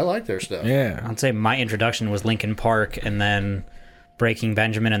 No, I like their stuff. Yeah. I'd say my introduction was Linkin Park, and then Breaking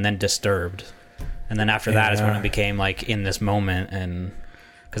Benjamin, and then Disturbed, and then after that is when it became like In This Moment, and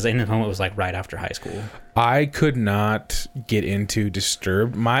because In This Moment was like right after high school. I could not get into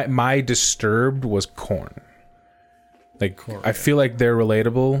Disturbed. My Disturbed was Korn. Like Korn, I feel like they're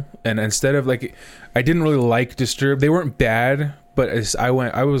relatable, and instead of like, I didn't really like Disturbed. They weren't bad, but I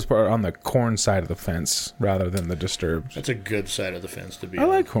was on the Korn side of the fence rather than the Disturbed. That's a good side of the fence to be. I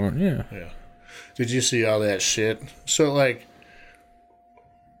like Korn. Yeah. Did you see all that shit? So like,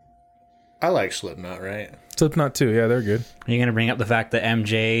 I like Slipknot, right? Slipknot too. Yeah, they're good. Are you gonna bring up the fact that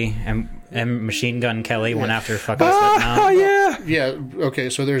MJ and Machine Gun Kelly went after fucking Slipknot? Oh yeah. Yeah. Okay.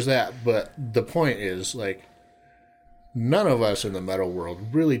 So there's that, but the point is like, none of us in the metal world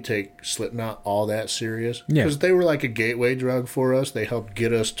really take Slipknot all that serious because they were like a gateway drug for us. They helped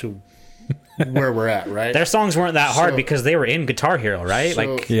get us to where we're at, right? Their songs weren't that hard because they were in Guitar Hero, right?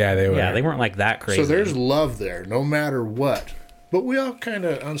 So, like, yeah, they were. Yeah, they weren't like that crazy. So there's love there, no matter what. But we all kind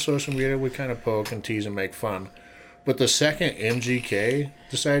of, on social media, we kind of poke and tease and make fun. But the second MGK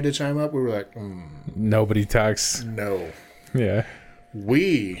decided to chime up, we were like, nobody talks. No. Yeah.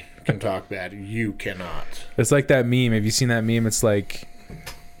 We can talk bad. You cannot. It's like that meme. Have you seen that meme? It's like,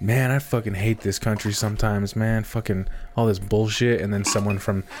 man, I fucking hate this country sometimes, man. Fucking all this bullshit. And then someone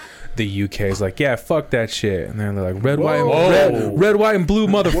from the UK is like, yeah, fuck that shit. And then they're like, red, white, and blue,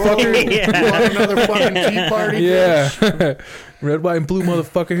 motherfucker. Want another fucking tea party? Yeah. Red, white, and blue,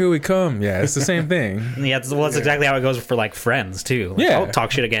 motherfucker, here we come. Yeah, it's the same thing. Yeah, that's exactly how it goes for like friends too. Like, yeah. I don't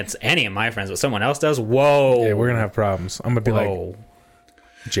talk shit against any of my friends, but someone else does. Whoa. Yeah, we're gonna have problems. I'm gonna be like,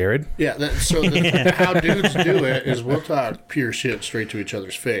 Jared? Yeah, how dudes do it is we'll talk pure shit straight to each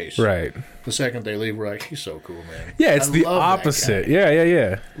other's face. Right. The second they leave, we're like, he's so cool, man. Yeah, it's the opposite.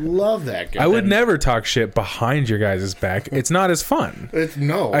 Yeah. Love that guy. I would never talk shit behind your guys' back. It's not as fun.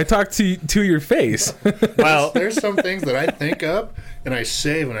 No. I talk to your face. Well, there's some things that I think up and I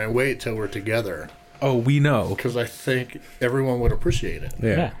save and I wait till we're together. Oh, we know. Because I think everyone would appreciate it.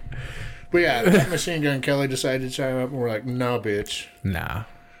 Yeah. But yeah, Machine Gun Kelly decided to chime up and we're like, no, bitch. Nah.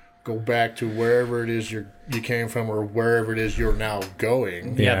 Go back to wherever it is you came from or wherever it is you're now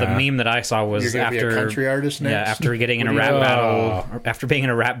going. Yeah, the meme that I saw was You're gonna after be a country artist next? Yeah, after getting in a rap battle, after being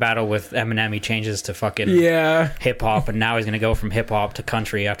in a rap battle with Eminem, he changes to fucking hip hop, and now he's gonna go from hip hop to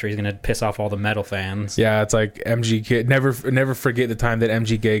country after he's gonna piss off all the metal fans. Yeah, it's like MGK. Never forget the time that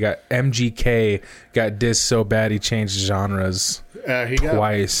MGK got dissed so bad he changed genres. He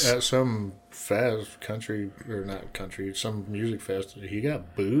twice got at some fest, some music fest. He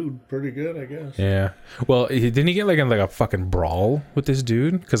got booed pretty good, I guess. Yeah. Well, didn't he get in a fucking brawl with this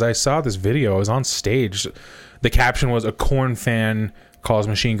dude? Because I saw this video. I was on stage. The caption was, "A Korn fan calls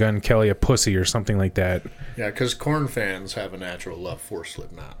Machine Gun Kelly a pussy," or something like that. Yeah, because Korn fans have a natural love for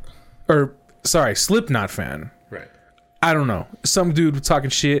Slipknot. Slipknot fan. Right. I don't know. Some dude was talking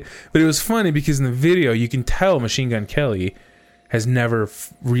shit, but it was funny because in the video you can tell Machine Gun Kelly has never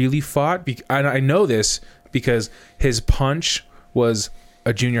really fought. I know this because his punch was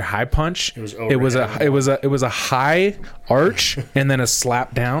a junior high punch. It was a high arch and then a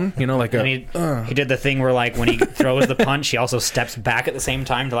slap down. You know, like he did the thing where when he throws the punch, he also steps back at the same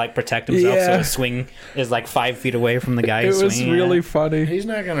time to protect himself. So his swing is 5 feet away from the guy. It was really funny. He's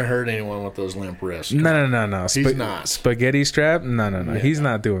not gonna hurt anyone with those limp wrists. No. He's not. Spaghetti strap. No. Yeah, he's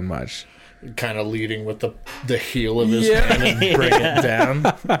not doing much. Kind of leading with the heel of his hand and bring it down.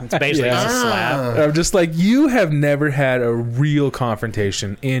 It's basically just a slap. I'm just like, you have never had a real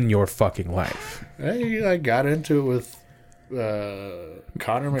confrontation in your fucking life. I got into it with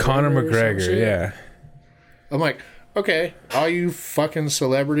Conor McGregor, yeah. I'm like, okay, all you fucking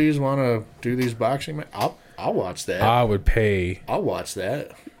celebrities want to do these boxing? I'll watch that. I would pay. I'll watch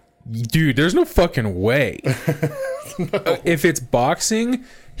that. Dude, there's no fucking way. No. If it's boxing,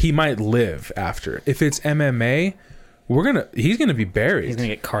 he might live after. If it's MMA, he's gonna be buried. He's gonna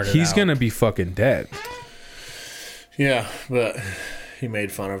get carted He's out. Gonna be fucking dead. Yeah, but he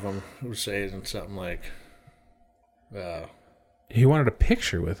made fun of him. He was saying something like, he wanted a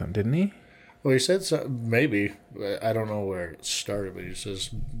picture with him, didn't he? Well, he said something, maybe. I don't know where it started, but he says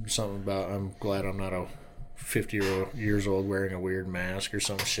something about, I'm glad I'm not a 50 years old wearing a weird mask or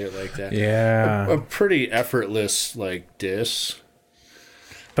some shit like that. Yeah. A pretty effortless, diss.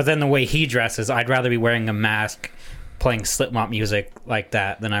 But then the way he dresses, I'd rather be wearing a mask playing Slipknot music like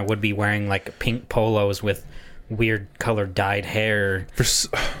that than I would be wearing pink polos with weird colored dyed hair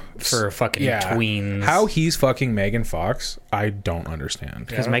for fucking tweens. How he's fucking Megan Fox, I don't understand.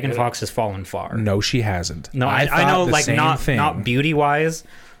 Because Megan Fox has fallen far. No, she hasn't. No, I know, not beauty wise,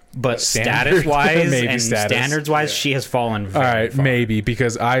 but status wise and standards wise, she has fallen very far. Maybe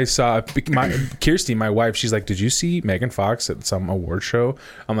because I saw Kirsty, my wife. She's like, "Did you see Megan Fox at some award show?"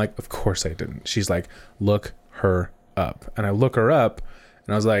 I'm like, "Of course I didn't." She's like, "Look her up," and I look her up,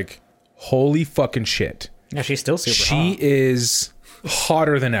 and I was like, "Holy fucking shit!" Yeah, she's still super hot. She is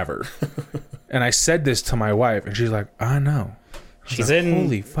hotter than ever. And I said this to my wife, and she's like, "I know." She's like, in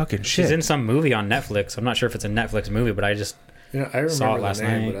holy fucking shit. She's in some movie on Netflix. I'm not sure if it's a Netflix movie, but I just I remember saw it last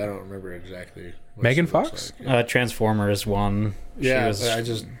night. But I don't remember exactly. Megan Fox? Like. Transformers one. Yeah, I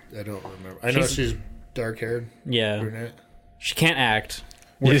don't remember. I know she's dark haired. Yeah, brunette. She can't act.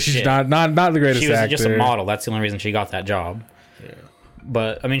 Yeah, she's not the greatest. She was actor. just a model. That's the only reason she got that job. Yeah.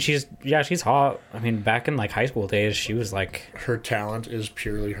 But I mean, she's hot. I mean, back in high school days, she was her talent is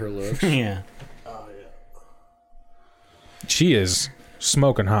purely her looks. Yeah. Oh yeah. She is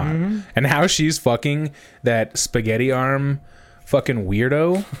smoking hot, and how she's fucking that spaghetti arm, fucking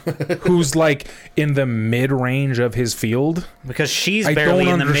weirdo, who's in the mid range of his field. Because she's barely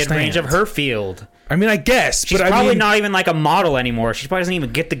in the mid range of her field. I mean, I guess she's probably not even a model anymore. She probably doesn't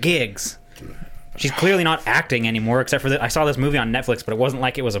even get the gigs. She's clearly not acting anymore, except for I saw this movie on Netflix, but it wasn't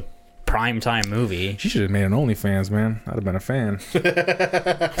like it was a prime time movie. She should have made an OnlyFans, man. I'd have been a fan.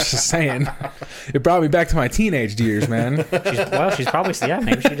 Just saying. It brought me back to my teenage years, man. She's probably,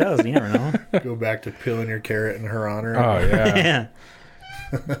 maybe she does. You never know. Go back to peeling your carrot in her honor. Oh, yeah.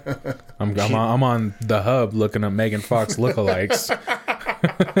 Yeah. I'm on the hub looking up Megan Fox lookalikes.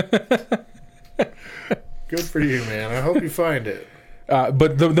 Good for you, man. I hope you find it.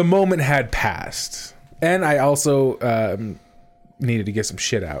 But the moment had passed. And I also needed to get some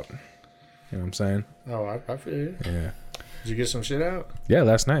shit out. You know what I'm saying? Oh, I feel you. Yeah. Did you get some shit out? Yeah,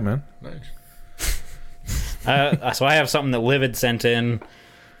 last night, man. Nice. So I have something that Livid sent in.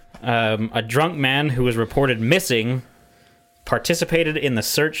 A drunk man who was reported missing participated in the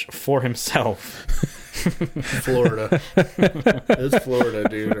search for himself. Florida. It's Florida,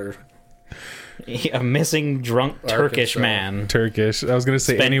 dude. Or A missing drunk Turkish Arkansas. man Turkish. I was gonna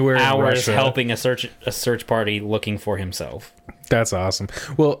say spent anywhere in hours Russia. helping a search party looking for himself. That's awesome.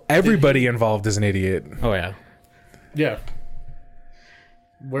 Well, everybody involved is an idiot. Oh yeah, yeah.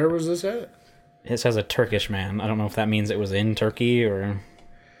 Where was this at? it says a Turkish man. I don't know if that means it was in Turkey or.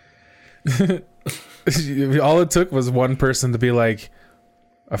 All it took was one person to be like,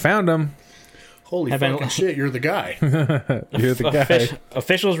 "I found him." Holy Have been- fucking shit! You're the guy. You're the guy.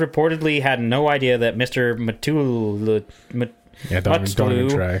 Officials reportedly had no idea that Mr. Yeah, don't even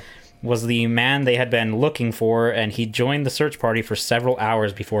try. was the man they had been looking for, and he joined the search party for several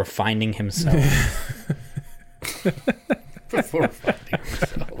hours before finding himself. Before finding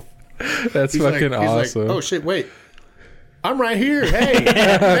himself. That's He's fucking like, awesome. oh shit! Wait, I'm right here. Hey,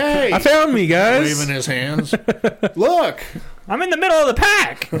 hey! I found me, guys. Waving his hands. Look. I'm in the middle of the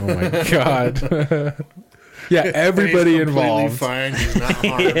pack. Oh my god. Yeah, everybody He's completely involved. fine. He's not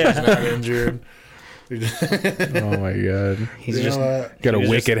harmed. He's not injured. Oh my god. He's You just know what? Got a he was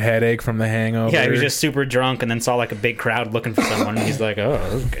wicked headache from the hangover. yeah, he was just super drunk, and then saw like a big crowd looking for someone. And he's like, "Oh,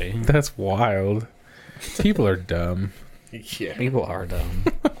 okay." That's wild. People are dumb. Yeah, People are dumb.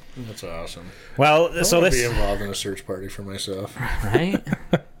 that's awesome. Well, I so want to this be involved in a search party for myself, right.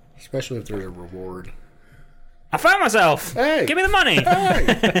 especially if there's a reward. I found myself. Hey. Give me the money.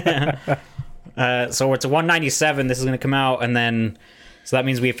 Hey, So it's a 197. This is going to come out, and then so that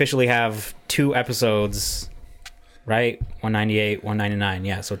means we officially have 2 episodes, right? 198, 199.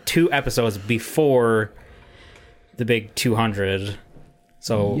 Yeah, so 2 episodes before the big 200.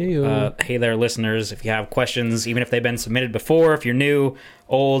 So, Yeah. hey there, listeners. If you have questions, even if they've been submitted before, if you're new,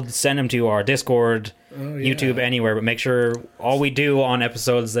 old, send them to our Discord, YouTube, anywhere. But make sure all we do on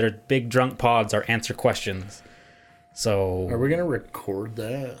episodes that are big drunk pods are answer questions. So are we gonna record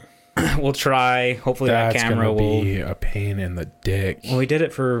that? we'll try. Hopefully That's that camera gonna will. be a pain in the dick. Well, we did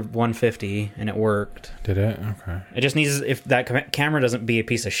it for 150 and it worked. Did it? Okay. It just needs, if that camera doesn't be a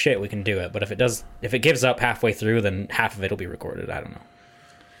piece of shit, we can do it. But if it does, if it gives up halfway through, then half of it will be recorded. I don't know.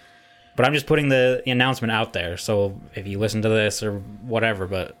 But I'm just putting the announcement out there. So if you listen to this or whatever,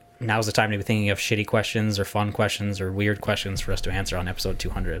 but now's the time to be thinking of shitty questions or fun questions or weird questions for us to answer on episode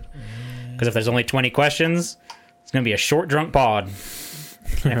 200. Because if there's only 20 questions, it's going to be a short drunk pod.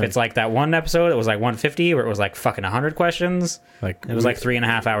 And if it's like that one episode, it was like 150, where it was like fucking 100 questions. Like It was like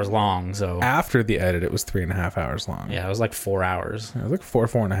 3.5 hours long. So after the edit, it was 3.5 hours long. yeah, it was like 4 hours. It was like four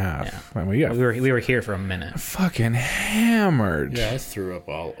and a half. Yeah. I mean, we got We were here for a minute. fucking hammered. Yeah, I threw up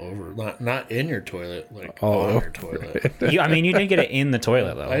all over. Not in your toilet, like All on over your toilet. I mean, you didn't get it in the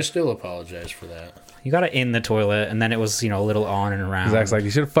toilet though. I still apologize for that. You got it in the toilet, and then it was, a little on and around. Zach's like,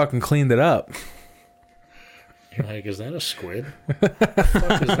 you should have fucking cleaned it up. You're like, is that a squid? What the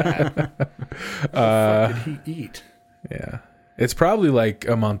fuck is that? What the fuck did he eat? Yeah. It's probably like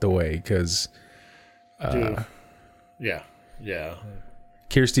a month away because Dude. Yeah.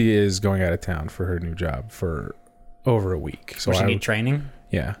 Kirsty is going out of town for her new job for over a week. So Does she need training?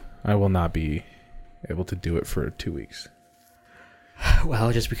 yeah, I will not be able to do it for 2 weeks.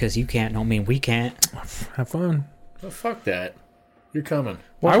 Well, just because you can't don't mean we can't. Have fun. Well, fuck that. You're coming.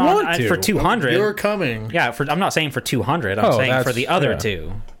 I want to. For 200. You're coming. Yeah, I'm not saying for 200. I'm saying for that's- the other yeah.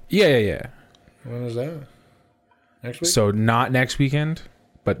 2. Yeah. When is that? Next week? So not next weekend,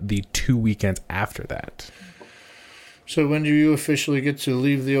 but the 2 weekends after that. So when do you officially get to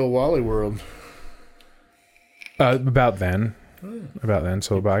leave the old Wally world? About then.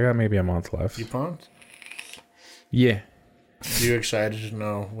 So I got maybe a month left. You pumped? Yeah. You excited to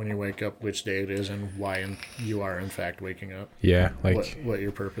know when you wake up which day it is and why you are in fact waking up? Yeah. Like, What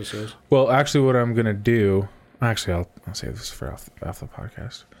your purpose is? well, actually, what I'm gonna do. Actually, I'll save this for off the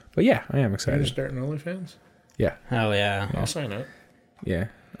podcast. But yeah, I am Are you excited. starting OnlyFans? Yeah. Hell yeah. I'll sign up. Yeah.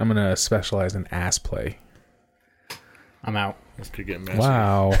 I'm gonna specialize in ass play. I'm out. This could get messy.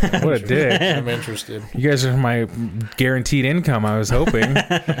 Wow. What a dick. I'm interested. You guys are my guaranteed income, I was hoping.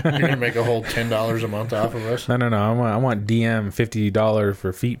 You're gonna make a whole $10 a month off of us. No. I want DM $50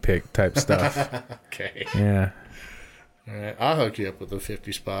 for feet pick type stuff. Okay. Yeah. All right. I'll hook you up with a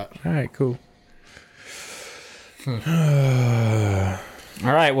 50 spot. All right, cool.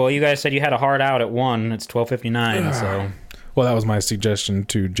 All right. Well, you guys said you had a hard out at 1. It's 12:59. So Well, that was my suggestion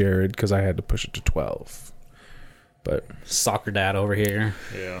to Jared because I had to push it to 12. But soccer dad over here.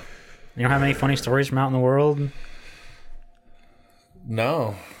 Yeah. You don't have any funny stories from out in the world?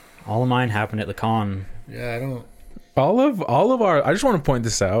 No. All of mine happened at the con. Yeah, I don't. all of our, I just want to point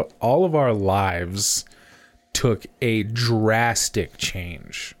this out, all of our lives took a drastic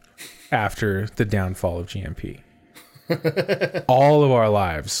change after the downfall of GMP. All of our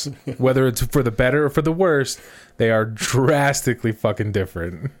lives, whether it's for the better or for the worse, they are drastically fucking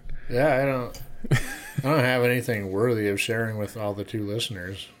different. Yeah, I don't have anything worthy of sharing with all the 2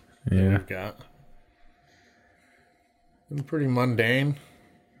 listeners that we've got. Been pretty mundane.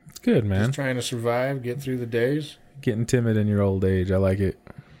 It's good, man. Just trying to survive, get through the days. Getting timid in your old age. I like it.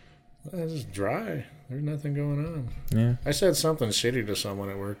 It's just dry. There's nothing going on. Yeah. I said something shitty to someone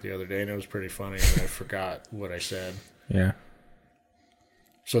at work the other day, and it was pretty funny, but I forgot what I said. Yeah.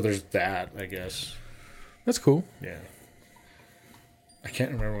 So there's that, I guess. That's cool. Yeah. I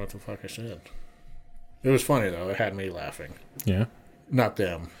can't remember what the fuck I said. It was funny, though. It had me laughing. Yeah. Not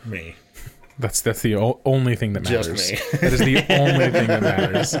them, me. That's the only thing that matters. Just me. That is the only thing that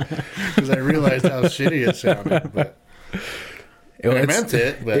matters. Because I realized how shitty it sounded, but I meant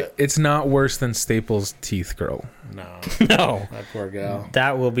it, but it's not worse than Staples' teeth girl. no. No. That poor gal.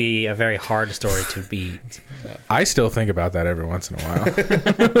 That will be a very hard story to beat. I still think about that every once in a while.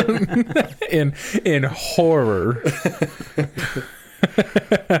 in horror.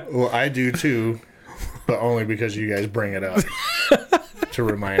 Well, I do too, but only because you guys bring it up to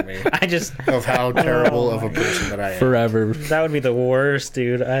remind me of how terrible of a person that I am. Forever. That would be the worst,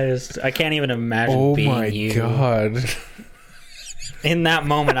 dude. I can't even imagine being you. Oh my god. In that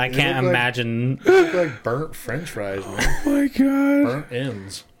moment, I can't imagine. You look like burnt French fries, man. Oh my god. Burnt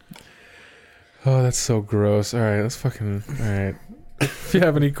ends. Oh, that's so gross. All right, let's fucking. All right. If you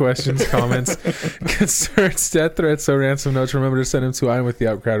have any questions, comments, concerns, death threats, or ransom notes, remember to send them to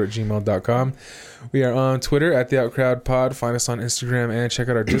imwiththeoutcrowd@gmail.com. We are on Twitter @theoutcrowdpod. Find us on Instagram and check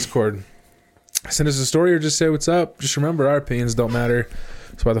out our Discord. Send us a story or just say what's up. Just remember, our opinions don't matter.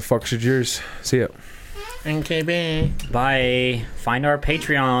 So why the fuck should yours? See ya. NKB. Bye. Find our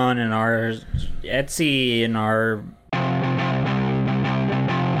Patreon and our Etsy and our...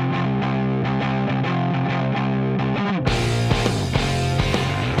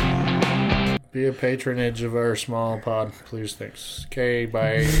 Be a patronage of our small pod, please. Thanks. Okay,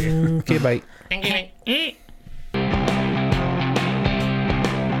 bye. Okay, bye.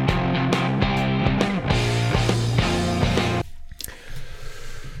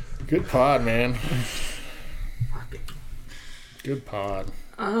 Good pod, man. Good pod.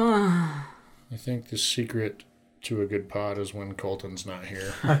 I think the secret to a good pod is when Colton's not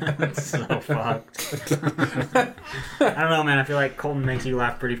here. That's so fucked. I don't know, man. I feel like Colton makes you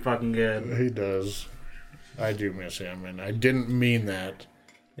laugh pretty fucking good. He does. I do miss him, and I didn't mean that.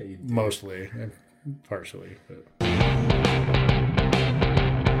 Mostly, and partially, but.